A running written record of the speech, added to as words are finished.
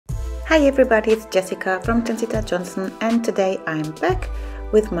Hi everybody, it's Jessica from Tensita Johnson, and today I'm back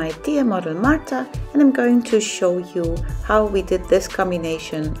with my dear model Marta, and I'm going to show you how we did this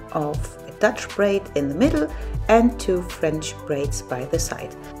combination of a Dutch braid in the middle and two French braids by the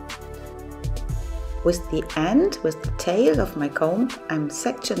side. With the end, with the tail of my comb, I'm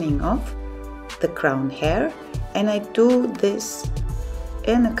sectioning off the crown hair, and I do this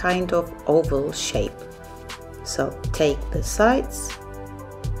in a kind of oval shape. So take the sides,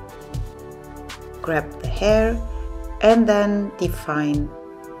 grab the hair, and then define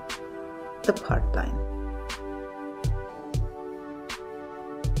the part line.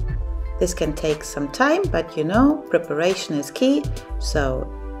 This can take some time, but you know, preparation is key,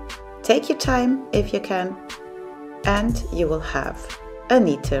 so take your time if you can, and you will have a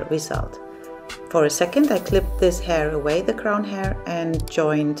neater result. For a second I clipped this hair away, the crown hair, and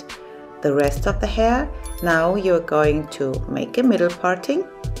joined the rest of the hair. Now you're going to make a middle parting.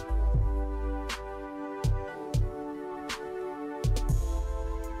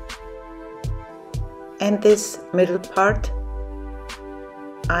 And this middle part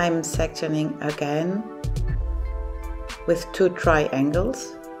I'm sectioning again with two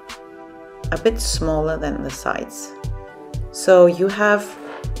triangles, a bit smaller than the sides. So you have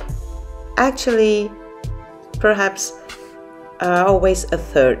actually perhaps always a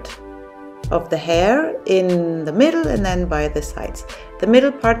third of the hair in the middle and then by the sides. The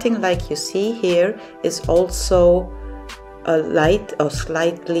middle parting, like you see here, is also a light or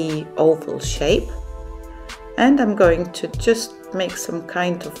slightly oval shape. And I'm going to just make some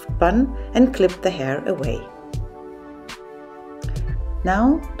kind of bun and clip the hair away.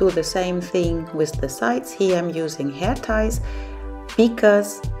 Now do the same thing with the sides. Here I'm using hair ties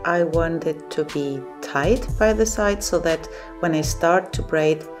because I want it to be tight by the side, so that when I start to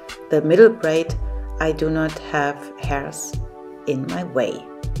braid the middle braid, I do not have hairs in my way.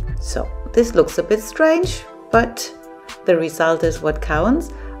 So this looks a bit strange, but the result is what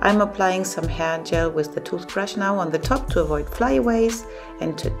counts. I'm applying some hair gel with the toothbrush now on the top to avoid flyaways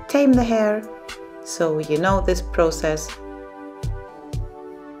and to tame the hair. So you know this process.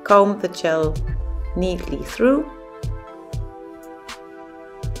 Comb the gel neatly through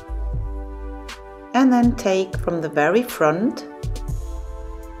and then take from the very front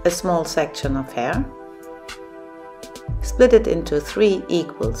a small section of hair, split it into 3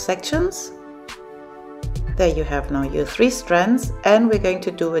 equal sections. There you have now your 3 strands, and we're going to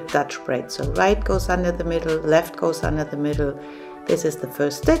do a Dutch braid. So right goes under the middle, left goes under the middle. This is the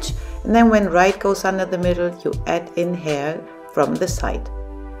first stitch, and then when right goes under the middle, you add in hair from the side.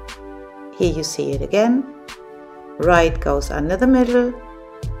 Here you see it again. Right goes under the middle,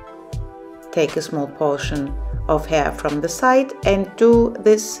 take a small portion of hair from the side and do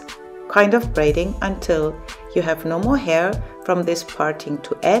this kind of braiding until you have no more hair from this parting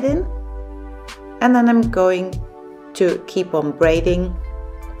to add in. And then I'm going to keep on braiding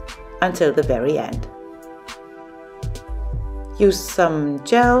until the very end. Use some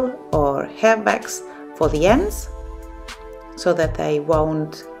gel or hair wax for the ends so that they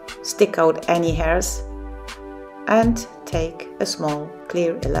won't stick out any hairs, and take a small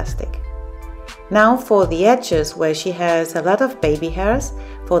clear elastic. Now for the edges where she has a lot of baby hairs,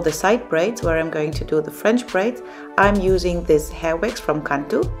 for the side braids where I'm going to do the French braids, I'm using this hair wax from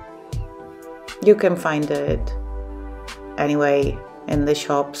Cantu. You can find it anyway in the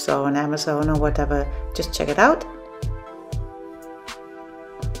shops or on Amazon or whatever, just check it out.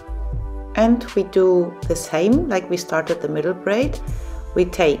 And we do the same like we started the middle braid. We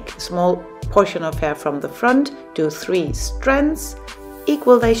take a small portion of hair from the front, do 3 strands,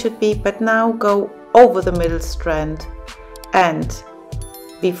 equal they should be, but now go over the middle strand, and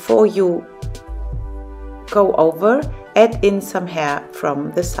before you go over, add in some hair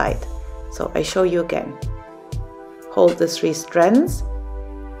from the side. So I show you again. Hold the 3 strands.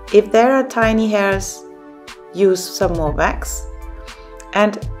 If there are tiny hairs, use some more wax.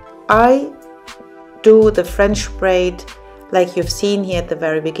 And I do the French braid like you've seen here at the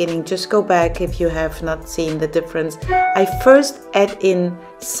very beginning. Just go back if you have not seen the difference. I first add in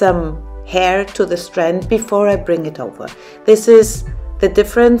some hair to the strand before I bring it over. This is the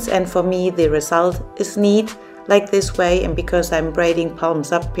difference, and for me the result is neat like this way. And because I'm braiding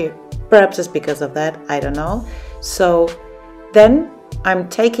palms up here, perhaps it's because of that, I don't know. So then I'm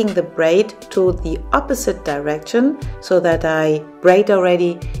taking the braid to the opposite direction so that I braid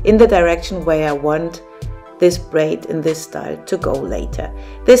already in the direction where I want this braid in this style to go later.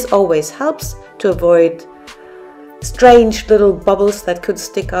 This always helps to avoid strange little bubbles that could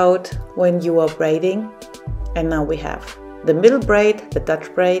stick out when you are braiding. And now we have the middle braid, the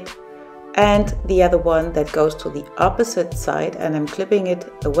Dutch braid, and the other one that goes to the opposite side, and I'm clipping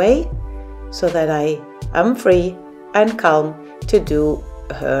it away so that I am free and calm to do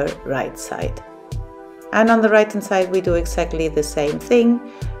her right side. And on the right hand side we do exactly the same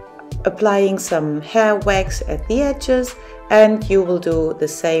thing, applying some hair wax at the edges, and you will do the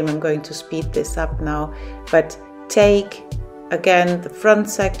same. I'm going to speed this up now, but take again the front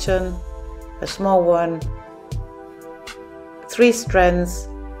section, a small one, 3 strands,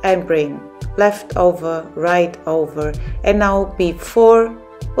 and bring left over, right over. And now before,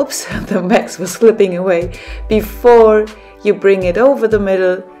 oops, the wax was slipping away, before you bring it over the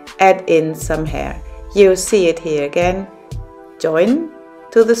middle, add in some hair. You see it here again, join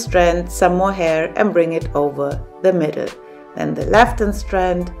to the strand some more hair and bring it over the middle. Then the left hand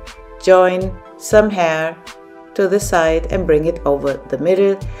strand, join some hair to the side and bring it over the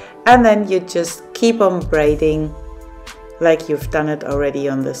middle, and then you just keep on braiding like you've done it already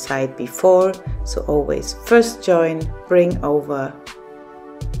on the side before. So always first join, bring over,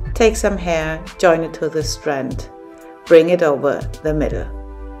 take some hair, join it to the strand, bring it over the middle.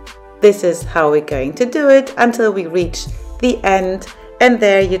 This is how we're going to do it until we reach the end, and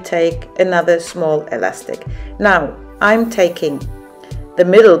there you take another small elastic. Now I'm taking the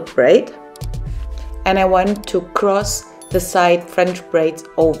middle braid and I want to cross the side French braids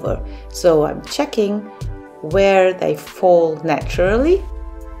over. So I'm checking where they fall naturally,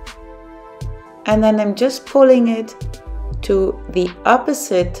 and then I'm just pulling it to the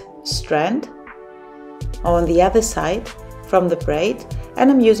opposite strand on the other side from the braid, and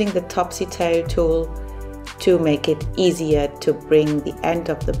I'm using the topsy tail tool to make it easier to bring the end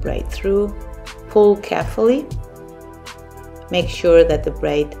of the braid through. Pull carefully, make sure that the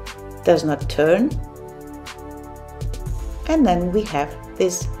braid does not turn, and then we have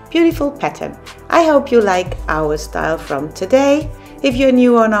this beautiful pattern. I hope you like our style from today. If you're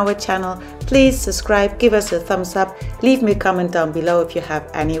new on our channel, please subscribe, give us a thumbs up, leave me a comment down below if you have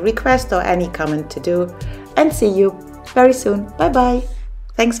any request or any comment to do, and see you very soon. Bye bye.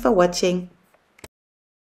 Thanks for watching.